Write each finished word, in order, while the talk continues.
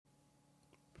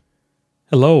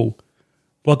Hello.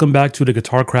 Welcome back to the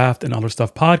Guitar Craft and Other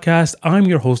Stuff podcast. I'm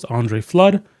your host, Andre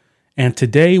Flood. And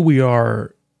today we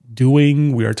are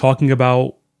podcasting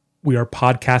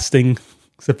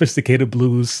Sophisticated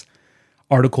Blues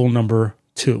article number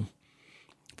 2.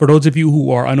 For those of you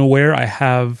who are unaware, I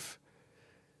have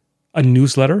a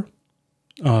newsletter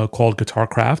called Guitar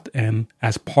Craft. And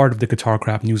as part of the Guitar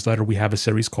Craft newsletter, we have a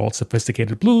series called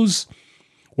Sophisticated Blues,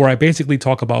 where I basically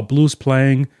talk about blues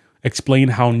playing, explain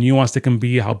how nuanced it can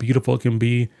be, how beautiful it can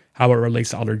be, how it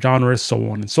relates to other genres, so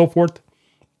on and so forth.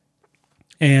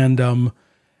 And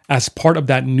as part of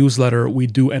that newsletter, we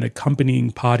do an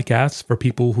accompanying podcast for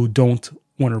people who don't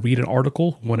want to read an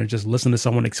article, want to just listen to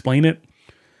someone explain it.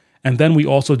 And then we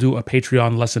also do a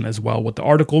Patreon lesson as well with the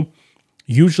article.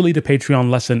 Usually the Patreon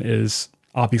lesson is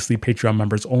obviously Patreon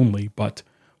members only, but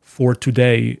for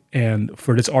today and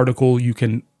for this article, you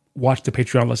can watch the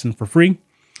Patreon lesson for free.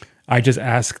 I just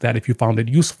ask that if you found it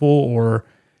useful, or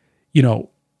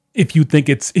if you think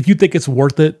it's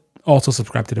worth it, also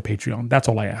subscribe to the Patreon. That's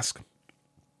all I ask.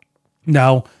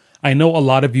 Now, I know a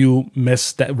lot of you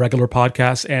miss that regular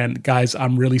podcast, and guys,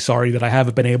 I'm really sorry that I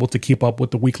haven't been able to keep up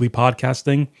with the weekly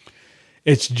podcasting.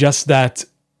 It's just that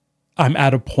I'm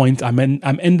at a point. I'm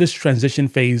in this transition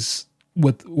phase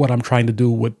with what I'm trying to do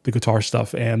with the guitar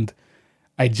stuff, and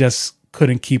I just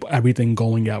couldn't keep everything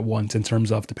going at once in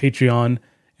terms of the Patreon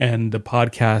and the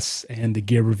podcasts and the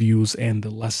gear reviews and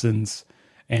the lessons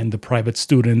and the private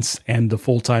students and the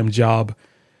full-time job.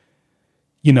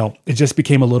 It just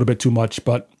became a little bit too much,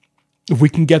 but if we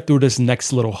can get through this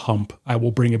next little hump, I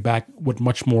will bring it back with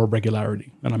much more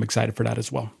regularity, and I'm excited for that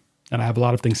as well. And I have a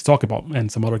lot of things to talk about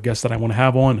and some other guests that I want to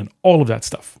have on and all of that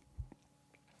stuff.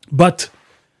 But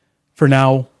for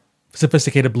now,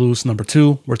 Sophisticated Blues number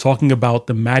 2, we're talking about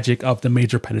the magic of the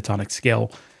major pentatonic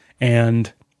scale.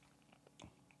 And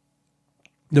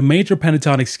the major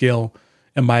pentatonic scale,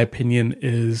 in my opinion,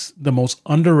 is the most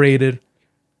underrated,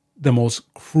 the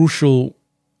most crucial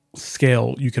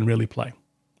scale you can really play.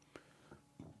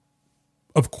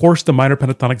 Of course, the minor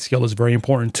pentatonic scale is very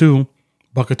important too,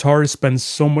 but guitarists spend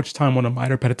so much time on a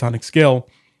minor pentatonic scale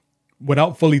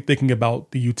without fully thinking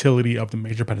about the utility of the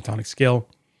major pentatonic scale,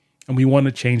 and we want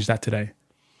to change that today.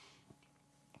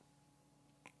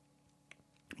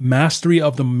 Mastery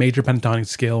of the major pentatonic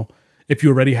scale, if you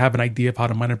already have an idea of how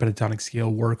the minor pentatonic scale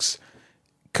works,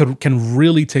 can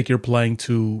really take your playing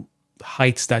to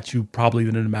heights that you probably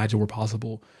didn't imagine were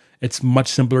possible. It's much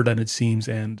simpler than it seems,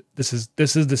 and this is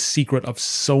the secret of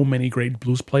so many great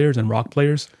blues players and rock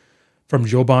players, from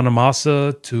Joe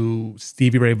Bonamassa to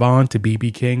Stevie Ray Vaughan to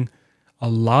B.B. King. A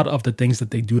lot of the things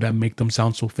that they do that make them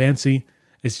sound so fancy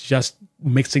is just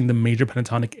mixing the major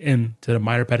pentatonic into the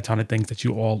minor pentatonic things that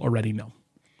you all already know.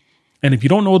 And if you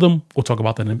don't know them, we'll talk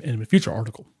about that in a future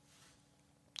article.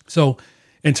 So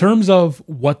in terms of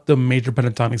what the major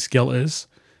pentatonic scale is,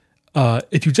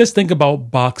 if you just think about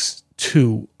box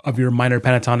 2 of your minor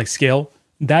pentatonic scale,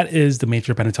 that is the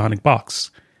major pentatonic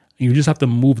box. You just have to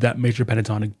move that major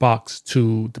pentatonic box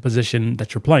to the position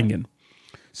that you're playing in.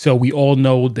 So we all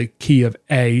know the key of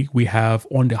A we have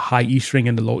on the high E string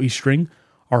and the low E string,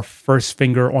 our first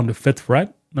finger on the 5th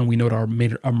fret, and we note our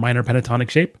minor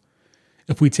pentatonic shape.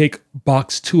 If we take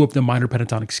box 2 of the minor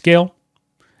pentatonic scale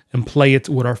and play it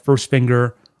with our first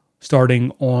finger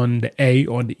starting on the A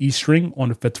on the E string on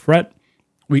the 5th fret,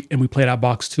 we play that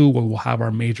box 2 where we'll have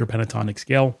our major pentatonic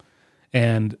scale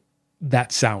and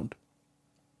that sound.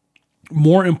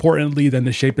 More importantly than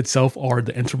the shape itself are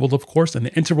the intervals, of course, and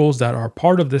the intervals that are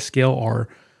part of this scale are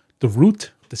the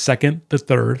root, the 2nd, the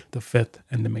 3rd, the 5th,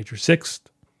 and the major 6th.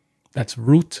 That's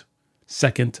root,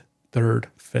 2nd, 3rd,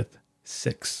 5th,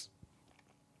 6th.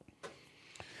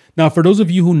 Now, for those of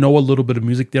you who know a little bit of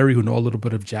music theory, who know a little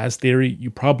bit of jazz theory,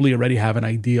 you probably already have an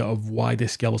idea of why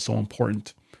this scale is so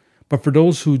important. But for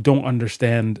those who don't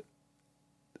understand,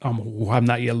 who have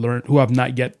not yet learned, who have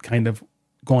not yet kind of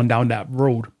gone down that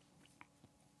road,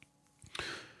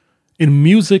 in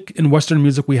music, in Western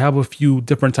music, we have a few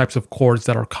different types of chords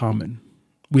that are common.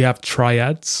 We have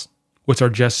triads, which are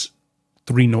just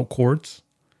 3-note chords.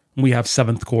 And we have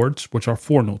 7th chords, which are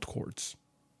 4-note chords.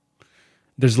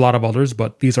 There's a lot of others,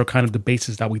 but these are kind of the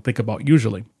bases that we think about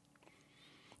usually.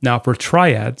 Now, for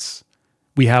triads,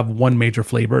 we have one major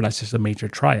flavor, that's just a major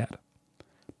triad.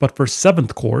 But for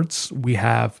 7th chords, we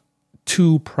have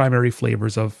 2 primary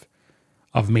flavors of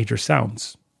major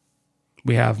sounds.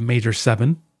 We have major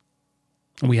 7,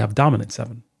 and we have dominant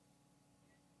 7.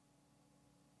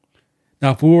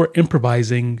 Now, if we were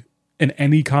improvising in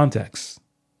any context,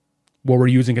 where we're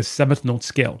using a 7th note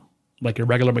scale, like your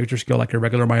regular major scale, like your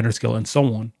regular minor scale, and so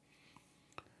on,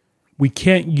 we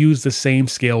can't use the same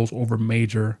scales over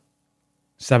major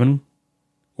 7,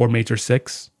 or major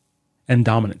 6, and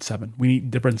dominant 7. We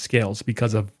need different scales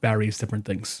because of various different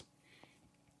things.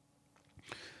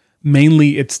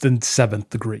 Mainly, it's the 7th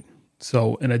degree.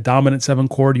 So in a dominant 7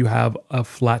 chord, you have a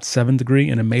flat 7 degree.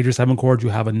 In a major 7 chord, you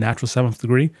have a natural 7th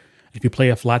degree. If you play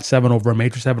a flat 7 over a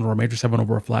major 7 or a major 7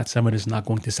 over a flat 7, it's not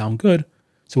going to sound good.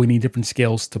 So we need different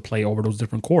scales to play over those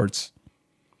different chords.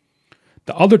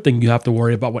 The other thing you have to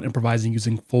worry about when improvising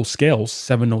using full scales,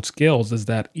 7-note scales, is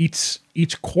that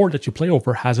each chord that you play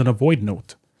over has an avoid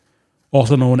note,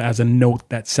 also known as a note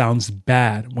that sounds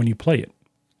bad when you play it.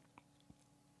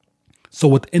 So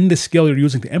within the scale you're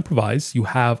using to improvise, you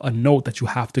have a note that you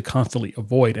have to constantly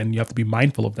avoid, and you have to be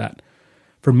mindful of that.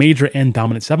 For major and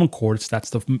dominant 7 chords,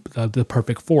 that's the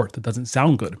perfect fourth. It doesn't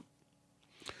sound good.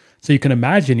 So you can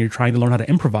imagine you're trying to learn how to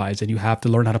improvise, and you have to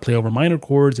learn how to play over minor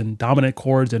chords and dominant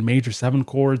chords and major 7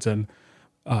 chords and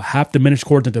half diminished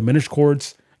chords and diminished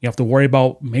chords. You have to worry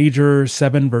about major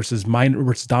 7 versus minor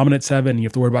versus dominant 7. And you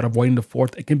have to worry about avoiding the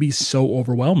fourth. It can be so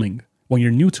overwhelming when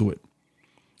you're new to it.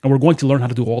 And we're going to learn how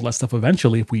to do all that stuff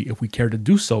eventually if we care to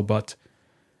do so. But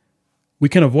we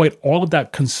can avoid all of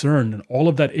that concern and all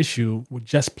of that issue with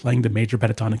just playing the major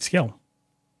pentatonic scale.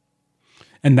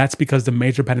 And that's because the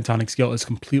major pentatonic scale is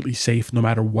completely safe no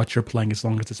matter what you're playing as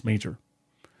long as it's major.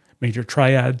 Major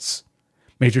triads,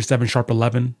 major 7 sharp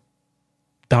 11,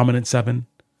 dominant 7,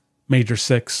 major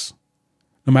 6.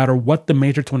 No matter what the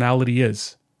major tonality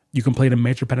is, you can play the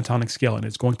major pentatonic scale and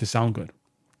it's going to sound good.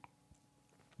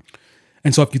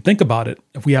 And so if you think about it,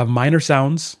 if we have minor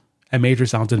sounds and major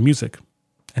sounds in music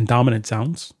and dominant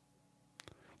sounds,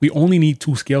 we only need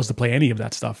 2 scales to play any of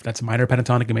that stuff. That's minor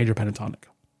pentatonic and major pentatonic.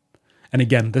 And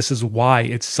again, this is why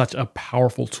it's such a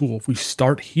powerful tool. If we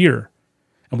start here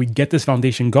and we get this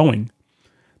foundation going,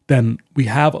 then we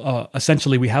have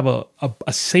essentially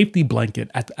a safety blanket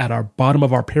at our bottom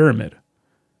of our pyramid.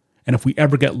 And if we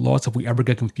ever get lost, if we ever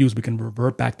get confused, we can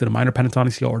revert back to the minor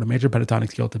pentatonic scale or the major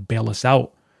pentatonic scale to bail us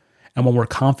out. And when we're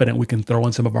confident, we can throw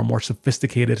in some of our more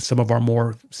sophisticated, some of our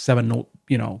more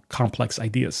 7-note, complex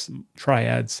ideas,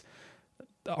 triads,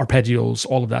 arpeggios,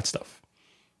 all of that stuff.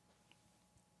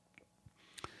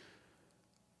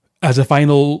 As a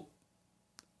final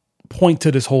point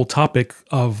to this whole topic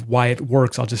of why it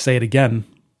works, I'll just say it again.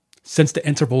 Since the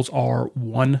intervals are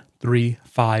 1, 3,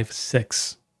 5,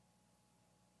 6.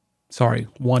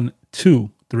 1,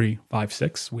 2, 3, 5,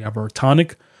 6. We have our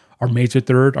tonic, our major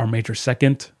third, our major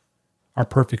second, our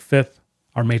perfect fifth,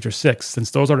 our major sixth.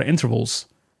 Since those are the intervals,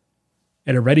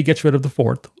 it already gets rid of the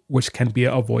fourth, which can be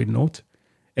a avoid note.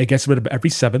 It gets rid of every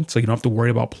seventh, so you don't have to worry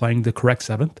about playing the correct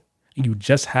seventh. And you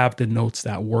just have the notes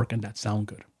that work and that sound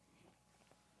good.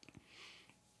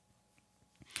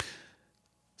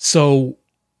 So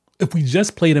if we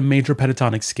just played a major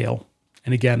pentatonic scale,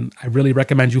 and again, I really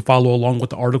recommend you follow along with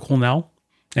the article now.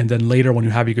 And then later when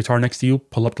you have your guitar next to you,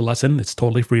 pull up the lesson. It's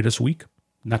totally free this week.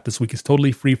 Not this week, it's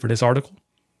totally free for this article.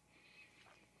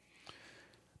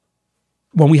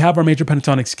 When we have our major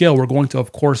pentatonic scale, we're going to,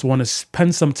 of course, want to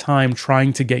spend some time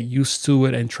trying to get used to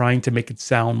it and trying to make it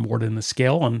sound more than the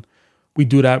scale. And we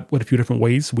do that with a few different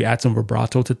ways. We add some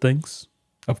vibrato to things.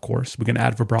 Of course, we can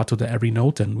add vibrato to every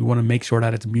note, and we want to make sure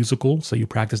that it's musical, so you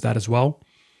practice that as well.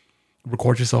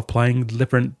 Record yourself playing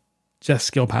different just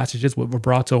scale passages with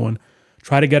vibrato and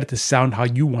try to get it to sound how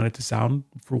you want it to sound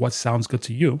for what sounds good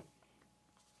to you.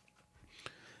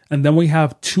 And then we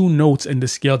have 2 notes in the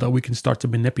scale that we can start to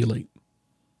manipulate.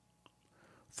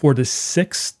 For the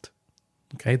sixth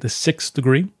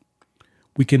degree,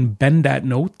 we can bend that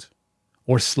note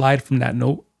or slide from that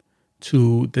note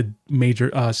to the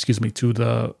to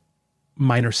the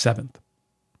minor 7th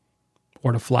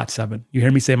or the flat 7. You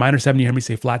hear me say minor 7, you hear me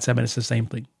say flat 7, it's the same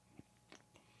thing.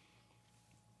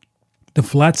 The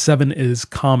flat 7 is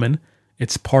common.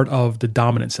 It's part of the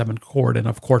dominant 7 chord, and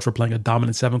of course we're playing a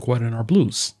dominant 7 chord in our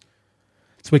blues.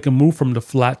 So we can move from the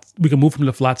flat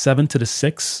 7 to the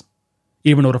 6,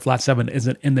 even though the flat 7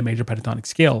 isn't in the major pentatonic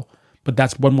scale. But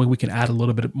that's one way we can add a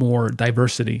little bit more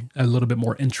diversity, a little bit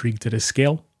more intrigue to this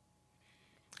scale.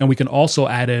 And we can also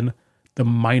add in the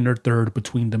minor third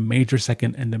between the major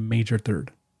second and the major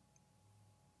third.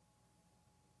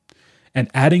 And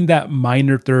adding that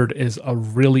minor third is a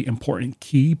really important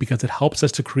key because it helps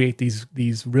us to create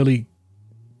these really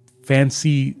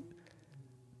fancy,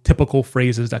 typical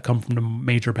phrases that come from the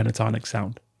major pentatonic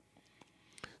sound.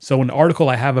 So in the article,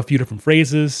 I have a few different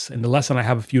phrases. In the lesson, I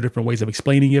have a few different ways of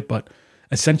explaining it. But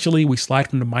essentially, we slide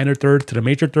from the minor third to the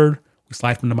major third. We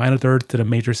slide from the minor third to the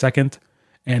major second.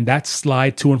 And that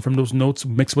slide to and from those notes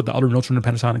mixed with the other notes from the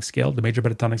pentatonic scale, the major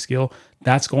pentatonic scale,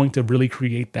 that's going to really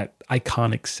create that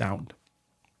iconic sound.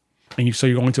 And so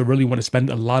you're going to really want to spend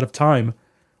a lot of time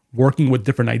working with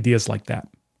different ideas like that.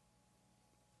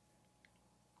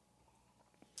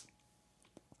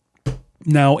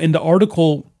 Now, in the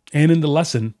article and in the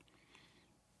lesson,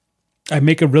 I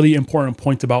make a really important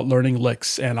point about learning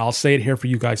licks, and I'll say it here for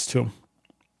you guys too.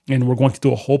 And we're going to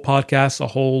do a whole podcast,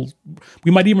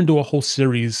 we might even do a whole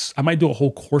series. I might do a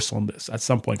whole course on this at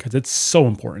some point because it's so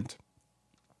important.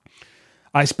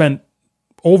 I spent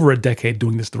over a decade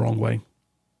doing this the wrong way.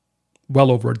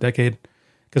 Well over a decade,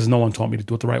 because no one taught me to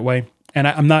do it the right way. And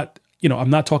I'm not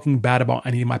talking bad about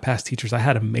any of my past teachers. I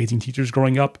had amazing teachers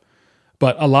growing up,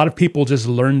 but a lot of people just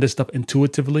learn this stuff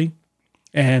intuitively,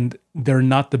 and they're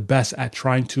not the best at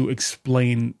trying to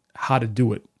explain how to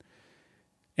do it.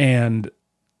 And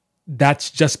that's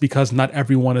just because not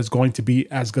everyone is going to be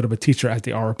as good of a teacher as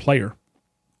they are a player.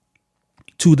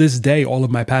 To this day, all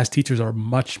of my past teachers are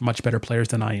much, much better players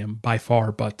than I am by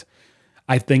far. But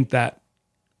I think that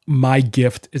my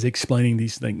gift is explaining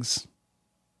these things.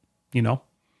 You know,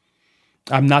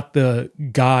 I'm not the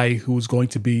guy who's going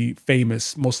to be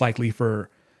famous, most likely for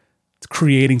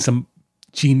creating some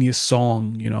genius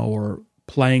song, you know, or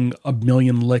playing a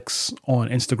million licks on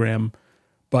Instagram.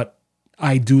 But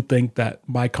I do think that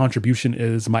my contribution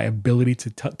is my ability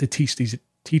to teach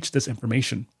this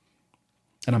information.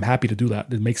 And I'm happy to do that.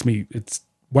 It's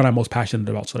what I'm most passionate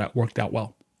about. So that worked out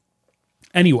well.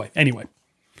 Anyway,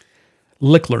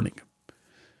 lick learning.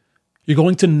 You're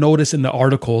going to notice in the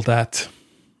article that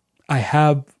I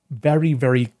have very,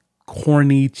 very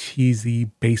corny, cheesy,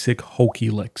 basic, hokey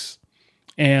licks.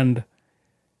 And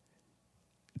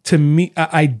to me,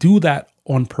 I do that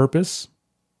on purpose.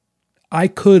 I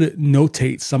could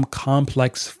notate some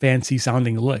complex, fancy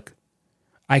sounding lick.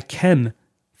 I can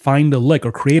find a lick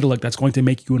or create a lick that's going to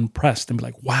make you impressed and be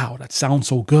like, wow, that sounds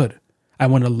so good. I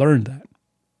want to learn that.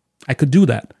 I could do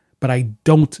that, but I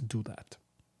don't do that.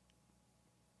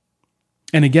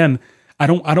 And again, I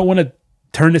don't want to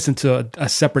turn this into a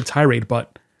separate tirade,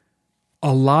 but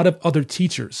a lot of other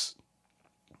teachers,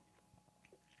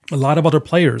 a lot of other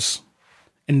players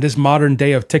in this modern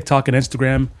day of TikTok and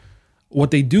Instagram, what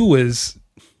they do is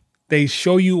they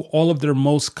show you all of their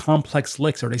most complex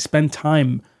licks, or they spend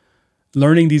time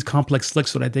learning these complex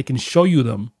licks so that they can show you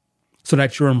them, so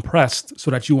that you're impressed, so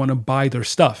that you want to buy their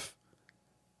stuff.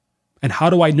 And how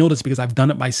do I know this? Because I've done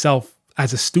it myself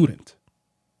as a student.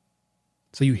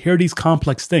 So you hear these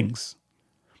complex things.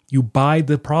 You buy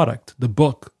the product, the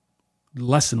book, the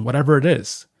lesson, whatever it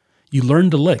is. You learn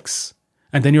the licks.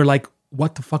 And then you're like,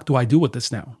 what the fuck do I do with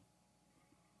this now?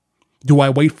 Do I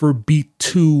wait for beat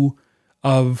 2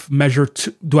 of measure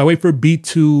 2? Do I wait for beat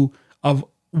 2 of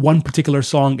one particular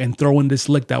song and throw in this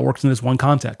lick that works in this one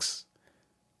context?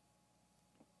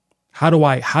 How do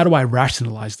I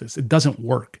rationalize this? It doesn't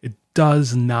work. It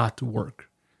does not work.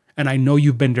 And I know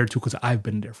you've been there too, because I've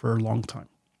been there for a long time.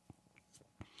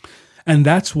 And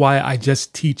that's why I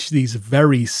just teach these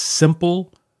very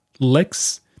simple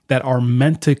licks that are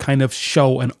meant to kind of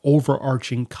show an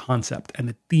overarching concept and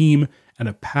a theme and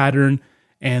a pattern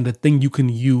and a thing you can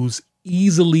use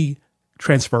easily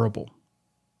transferable.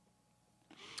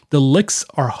 The licks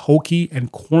are hokey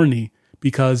and corny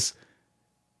because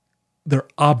they're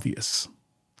obvious.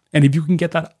 And if you can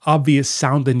get that obvious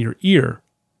sound in your ear,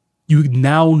 you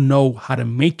now know how to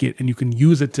make it, and you can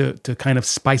use it to kind of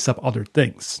spice up other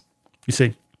things. You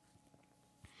see?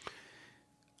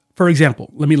 For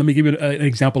example, let me give you an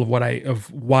example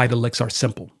of why the licks are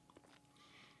simple.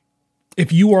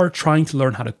 If you are trying to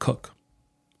learn how to cook,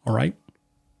 all right,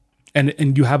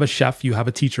 and you have a chef, you have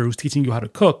a teacher who's teaching you how to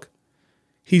cook,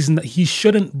 he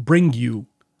shouldn't bring you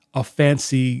a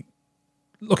fancy.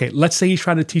 Okay, let's say he's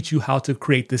trying to teach you how to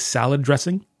create this salad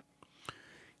dressing.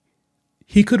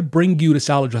 He could bring you the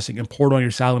salad dressing and pour it on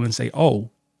your salad and say,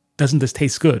 "Oh, doesn't this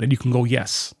taste good?" And you can go,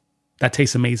 "Yes, that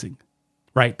tastes amazing."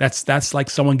 Right? That's like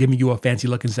someone giving you a fancy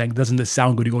look and saying, "Doesn't this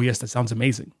sound good?" You go, "Yes, that sounds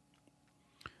amazing."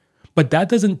 But that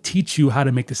doesn't teach you how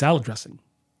to make the salad dressing.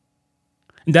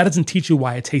 And that doesn't teach you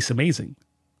why it tastes amazing.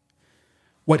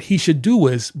 What he should do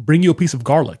is bring you a piece of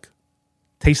garlic.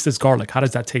 Taste this garlic. How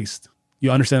does that taste? You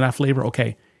understand that flavor?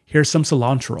 Okay, here's some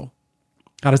cilantro.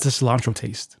 How does the cilantro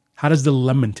taste? How does the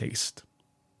lemon taste?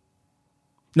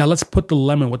 Now let's put the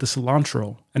lemon with the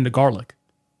cilantro and the garlic.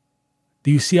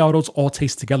 Do you see how those all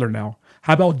taste together now?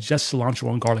 How about just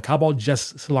cilantro and garlic? How about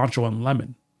just cilantro and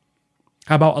lemon?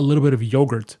 How about a little bit of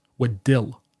yogurt with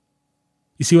dill?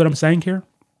 You see what I'm saying here?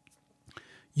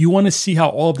 You want to see how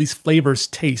all of these flavors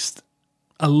taste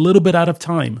a little bit at a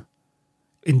time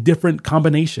in different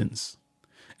combinations.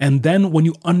 And then when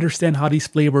you understand how these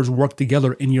flavors work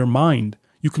together in your mind,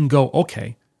 you can go,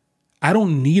 okay, I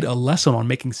don't need a lesson on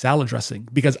making salad dressing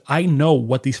because I know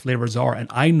what these flavors are and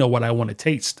I know what I want to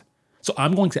taste. So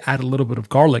I'm going to add a little bit of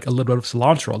garlic, a little bit of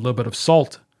cilantro, a little bit of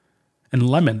salt, and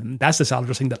lemon. And that's the salad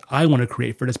dressing that I want to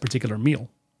create for this particular meal.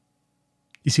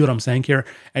 You see what I'm saying here?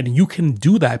 And you can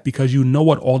do that because you know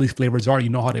what all these flavors are. You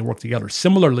know how they work together.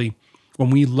 Similarly,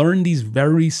 when we learn these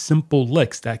very simple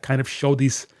licks that kind of show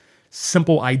these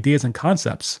simple ideas and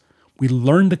concepts, we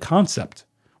learn the concept,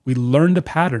 we learn the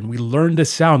pattern, we learn the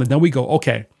sound, and then we go,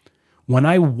 okay, when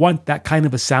I want that kind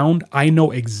of a sound, I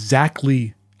know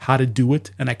exactly how to do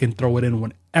it, and I can throw it in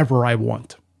whenever I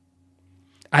want.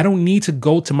 I don't need to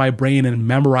go to my brain and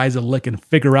memorize a lick and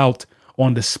figure out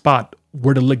on the spot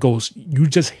where the lick goes. You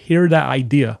just hear that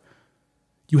idea.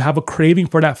 You have a craving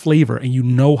for that flavor, and you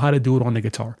know how to do it on the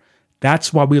guitar.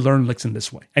 That's why we learn licks in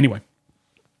this way. Anyway,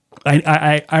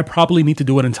 I probably need to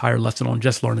do an entire lesson on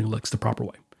just learning licks the proper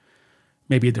way.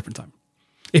 Maybe a different time.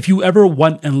 If you ever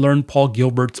went and learned Paul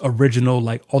Gilbert's original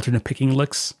alternate picking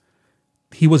licks,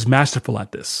 he was masterful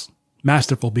at this.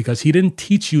 Masterful because he didn't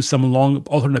teach you some long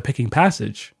alternate picking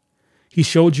passage. He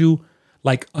showed you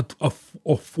like a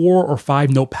 4 or 5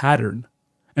 note pattern.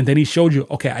 And then he showed you,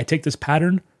 okay, I take this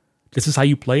pattern. This is how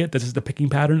you play it. This is the picking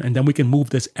pattern. And then we can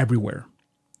move this everywhere.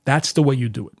 That's the way you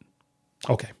do it.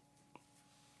 Okay.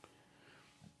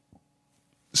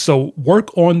 So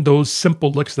work on those simple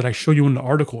licks that I show you in the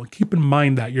article. And keep in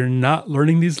mind that you're not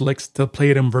learning these licks to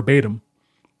play them verbatim.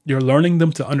 You're learning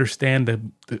them to understand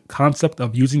the concept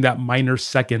of using that minor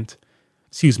second,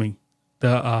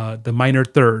 the minor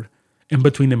third in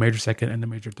between the major second and the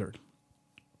major third.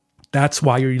 That's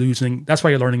why you're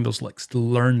learning those licks, to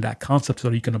learn that concept so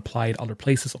that you can apply it other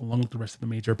places along with the rest of the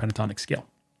major pentatonic scale.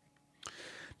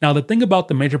 Now, the thing about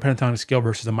the major pentatonic scale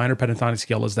versus the minor pentatonic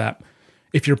scale is that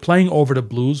if you're playing over the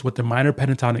blues with the minor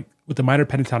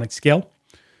pentatonic scale,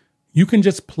 you can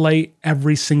just play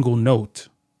every single note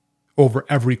over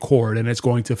every chord and it's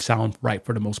going to sound right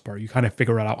for the most part. You kind of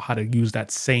figure out how to use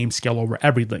that same scale over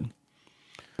everything.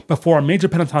 But for a major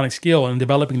pentatonic scale and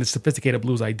developing the sophisticated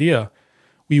blues idea,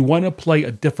 we want to play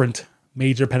a different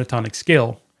major pentatonic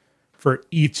scale for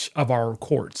each of our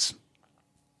chords.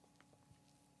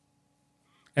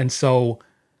 And so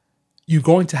you're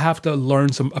going to have to learn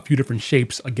a few different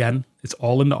shapes. Again, it's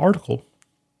all in the article.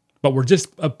 But we're just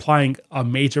applying a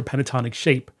major pentatonic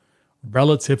shape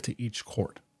relative to each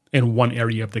chord in one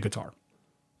area of the guitar.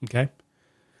 Okay?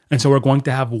 And so we're going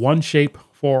to have one shape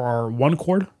for our 1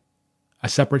 chord, a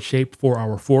separate shape for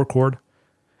our 4 chord,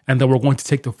 and then we're going to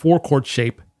take the 4 chord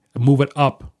shape and move it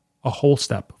up a whole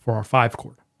step for our 5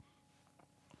 chord.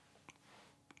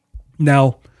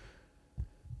 Now,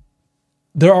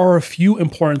 there are a few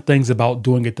important things about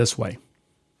doing it this way.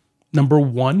 Number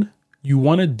 1, you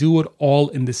want to do it all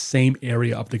in the same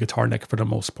area of the guitar neck for the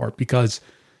most part because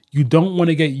you don't want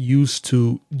to get used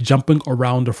to jumping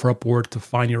around the fretboard to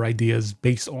find your ideas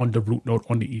based on the root note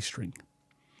on the E string.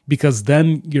 Because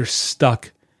then you're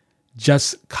stuck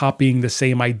just copying the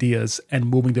same ideas and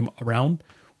moving them around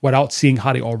without seeing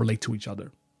how they all relate to each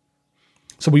other.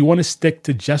 So we want to stick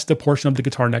to just the portion of the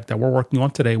guitar neck that we're working on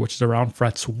today, which is around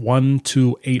frets 1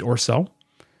 to 8 or so.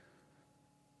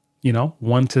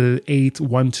 1 to 8,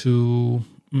 1 to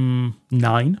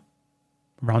 9,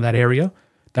 around that area.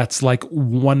 That's like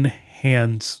one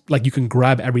hand, like you can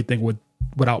grab everything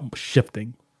without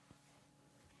shifting.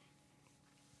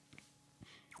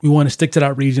 We want to stick to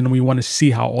that region and we want to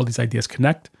see how all these ideas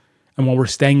connect. And when we're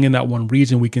staying in that one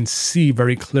region, we can see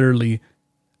very clearly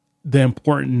the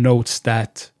important notes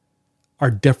that are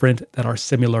different, that are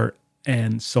similar,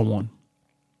 and so on.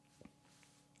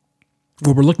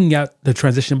 When we're looking at the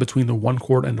transition between the 1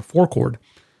 chord and the 4 chord,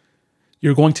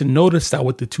 you're going to notice that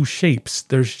with the 2 shapes,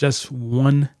 there's just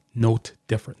 1 note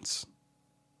difference.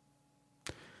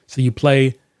 So you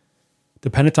play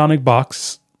the pentatonic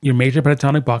box, your major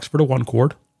pentatonic box for the 1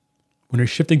 chord. When you're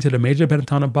shifting to the major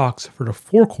pentatonic box for the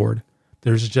 4 chord,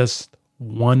 there's just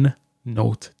 1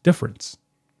 note difference.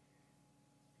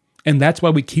 And that's why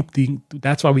we keep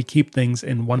things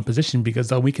in one position, because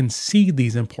then we can see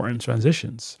these important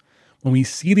transitions. When we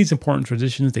see these important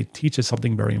transitions, they teach us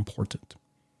something very important.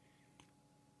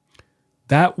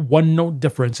 That 1 note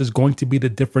difference is going to be the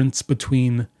difference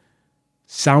between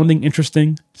sounding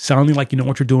interesting, sounding like you know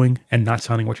what you're doing, and not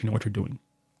sounding like you know what you're doing.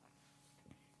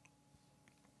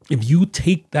 If you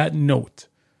take that note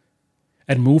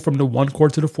and move from the 1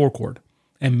 chord to the 4 chord,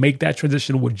 and make that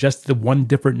transition with just the 1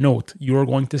 different note, you're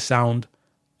going to sound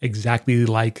exactly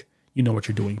like you know what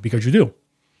you're doing, because you do.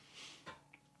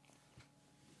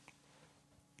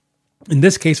 In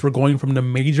this case, we're going from the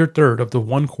major third of the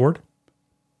 1 chord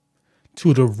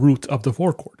to the root of the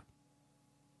 4 chord.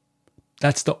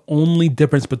 That's the only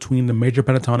difference between the major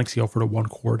pentatonic scale for the 1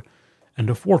 chord and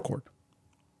the 4 chord.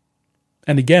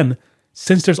 And again,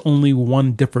 since there's only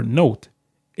 1 different note,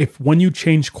 if when you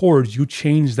change chords, you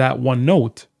change that one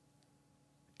note,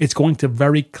 it's going to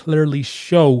very clearly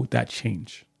show that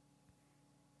change.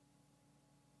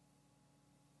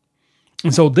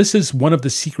 And so this is one of the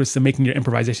secrets to making your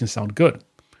improvisation sound good.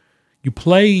 You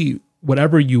play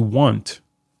whatever you want,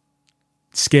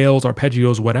 scales,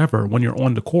 arpeggios, whatever, when you're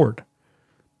on the chord.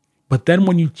 But then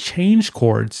when you change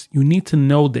chords, you need to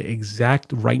know the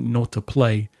exact right note to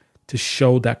play to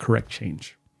show that correct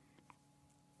change.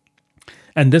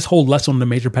 And this whole lesson on the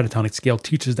major pentatonic scale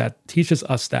teaches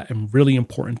us that really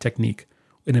important technique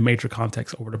in a major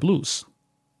context over the blues.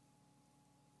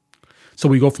 So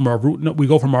we go from our root note, we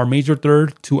go from our major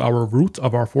third to our root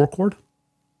of our 4 chord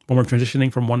when we're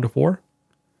transitioning from 1 to 4.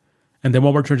 And then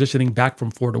when we're transitioning back from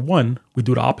 4 to 1, we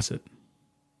do the opposite.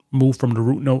 Move from the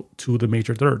root note to the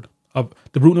major third of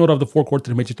the root note of the 4 chord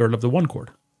to the major third of the 1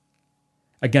 chord.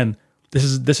 Again, this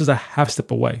is a half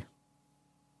step away.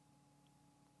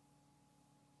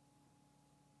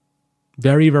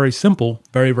 Very, very simple,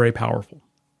 very, very powerful.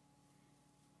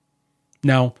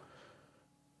 Now,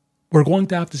 we're going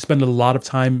to have to spend a lot of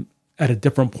time at a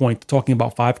different point talking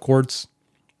about 5 chords.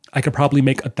 I could probably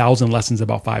make 1,000 lessons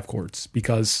about 5 chords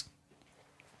because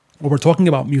when we're talking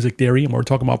about music theory and we're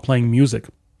talking about playing music,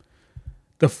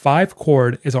 the 5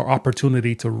 chord is our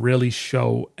opportunity to really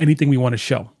show anything we want to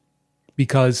show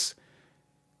because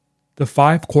the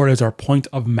 5 chord is our point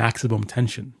of maximum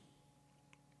tension.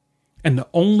 And the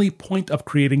only point of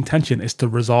creating tension is to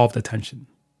resolve the tension.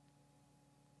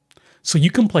 So you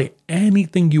can play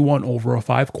anything you want over a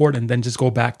 5 chord and then just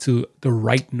go back to the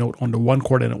right note on the 1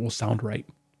 chord and it will sound right.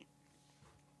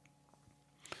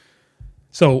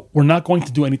 So we're not going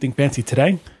to do anything fancy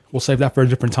today. We'll save that for a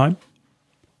different time.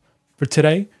 For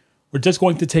today, we're just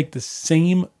going to take the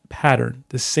same pattern,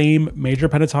 the same major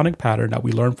pentatonic pattern that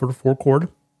we learned for the 4 chord.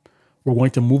 We're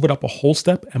going to move it up a whole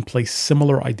step and play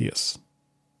similar ideas.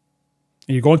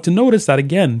 And you're going to notice that,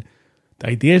 again, the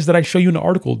ideas that I show you in the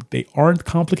article, they aren't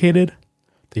complicated,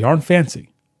 they aren't fancy,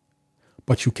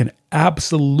 but you can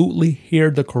absolutely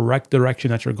hear the correct direction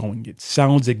that you're going. It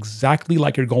sounds exactly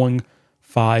like you're going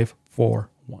 5, 4,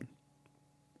 1.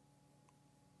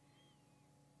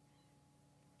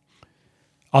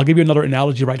 I'll give you another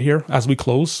analogy right here as we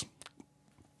close.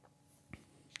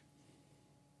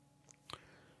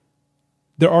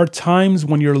 There are times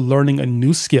when you're learning a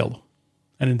new skill.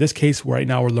 And in this case, right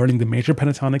now, we're learning the major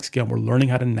pentatonic scale. We're learning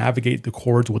how to navigate the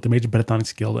chords with the major pentatonic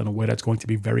scale in a way that's going to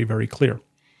be very, very clear.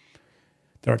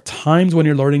 There are times when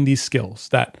you're learning these skills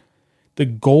that the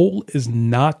goal is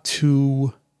not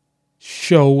to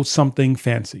show something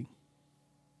fancy.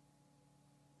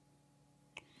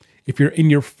 If you're in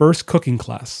your first cooking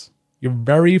class, your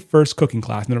very first cooking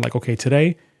class, and they're like, okay,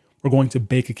 today we're going to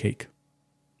bake a cake.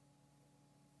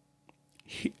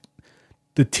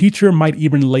 The teacher might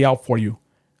even lay out for you,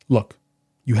 look,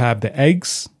 you have the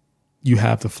eggs, you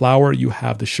have the flour, you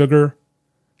have the sugar.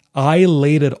 I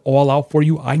laid it all out for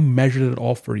you. I measured it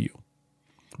all for you.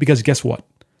 Because guess what?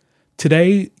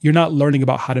 Today, you're not learning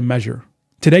about how to measure.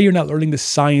 Today, you're not learning the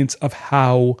science of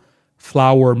how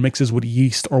flour mixes with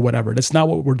yeast or whatever. That's not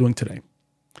what we're doing today.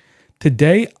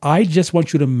 Today, I just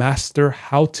want you to master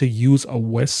how to use a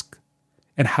whisk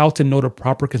and how to know the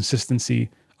proper consistency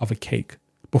of a cake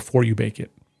before you bake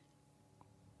it.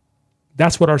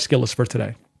 That's what our skill is for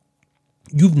today.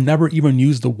 You've never even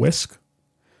used a whisk.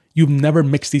 You've never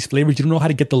mixed these flavors. You don't know how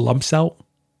to get the lumps out.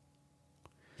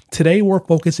 Today, we're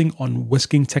focusing on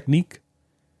whisking technique.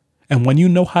 And when you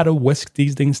know how to whisk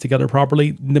these things together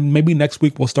properly, then maybe next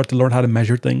week we'll start to learn how to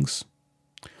measure things.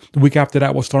 The week after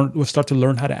that, we'll start to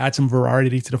learn how to add some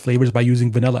variety to the flavors by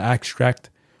using vanilla extract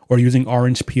or using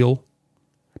orange peel.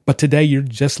 But today, you're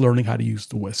just learning how to use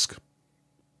the whisk.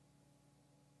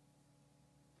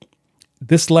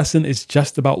 This lesson is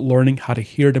just about learning how to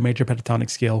hear the major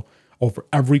pentatonic scale over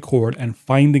every chord and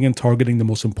finding and targeting the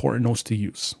most important notes to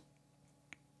use.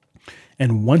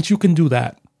 And once you can do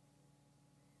that,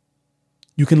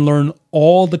 you can learn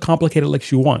all the complicated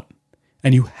licks you want.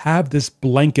 And you have this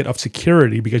blanket of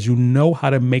security because you know how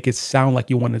to make it sound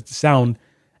like you want it to sound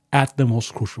at the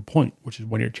most crucial point, which is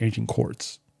when you're changing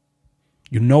chords.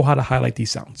 You know how to highlight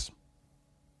these sounds.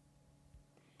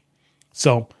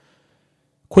 So,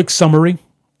 quick summary.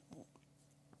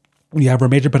 We have our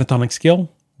major pentatonic scale,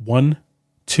 1,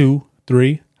 2,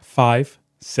 3, 5,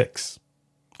 6.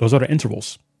 Those are the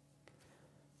intervals.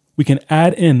 We can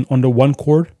add in on the 1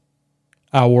 chord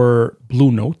our blue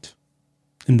note.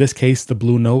 In this case, the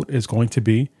blue note is going to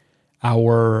be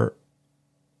our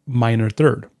minor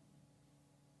third.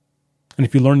 And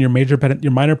if you learn your minor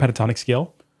pentatonic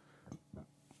scale,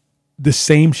 the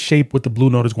same shape with the blue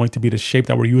note is going to be the shape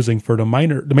that we're using for the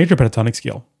major pentatonic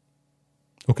scale.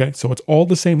 Okay, so it's all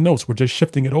the same notes. We're just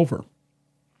shifting it over.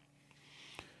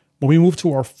 When we move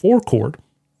to our 4 chord,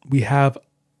 we have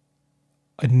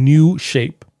a new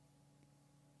shape.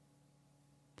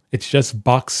 It's just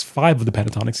box 5 of the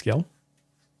pentatonic scale.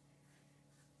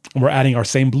 And we're adding our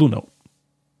same blue note.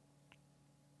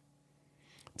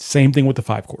 Same thing with the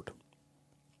 5 chord.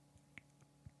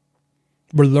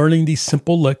 We're learning these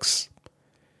simple licks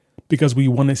because we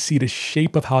want to see the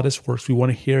shape of how this works. We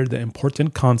want to hear the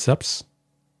important concepts.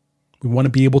 We want to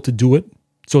be able to do it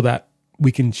so that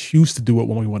we can choose to do it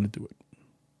when we want to do it.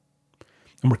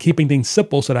 And we're keeping things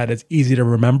simple so that it's easy to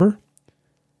remember.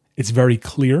 It's very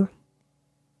clear.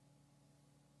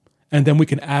 And then we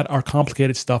can add our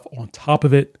complicated stuff on top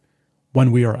of it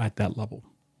when we are at that level.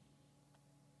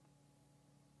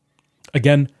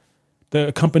 Again, the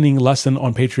accompanying lesson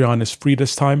on Patreon is free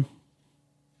this time.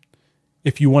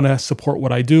 If you want to support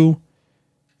what I do,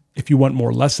 if you want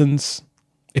more lessons,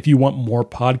 if you want more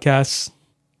podcasts,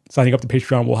 signing up to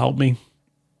Patreon will help me.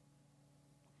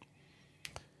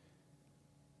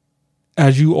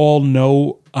 As you all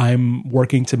know, I'm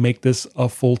working to make this a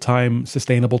full-time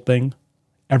sustainable thing.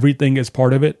 Everything is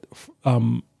part of it.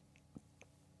 The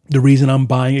reason I'm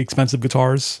buying expensive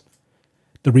guitars,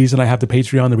 the reason I have the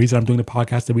Patreon, the reason I'm doing the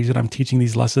podcast, the reason I'm teaching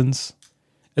these lessons,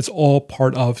 it's all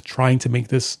part of trying to make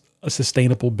this a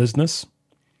sustainable business,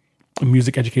 a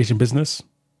music education business.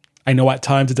 I know at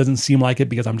times it doesn't seem like it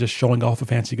because I'm just showing off a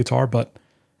fancy guitar, but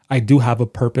I do have a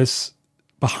purpose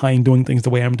behind doing things the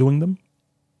way I'm doing them.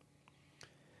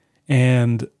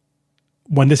 And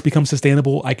when this becomes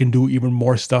sustainable, I can do even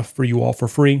more stuff for you all for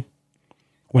free.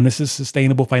 When this is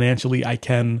sustainable financially, I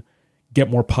can get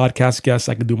more podcast guests.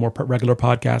 I can do more regular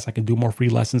podcasts. I can do more free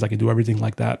lessons. I can do everything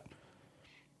like that.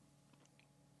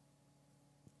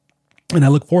 And I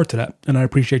look forward to that. And I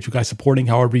appreciate you guys supporting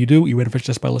however you do, even if it's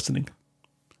just by listening.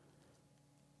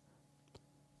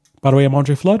 By the way, I'm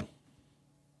Andre Flood.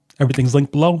 Everything's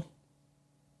linked below.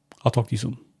 I'll talk to you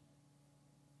soon.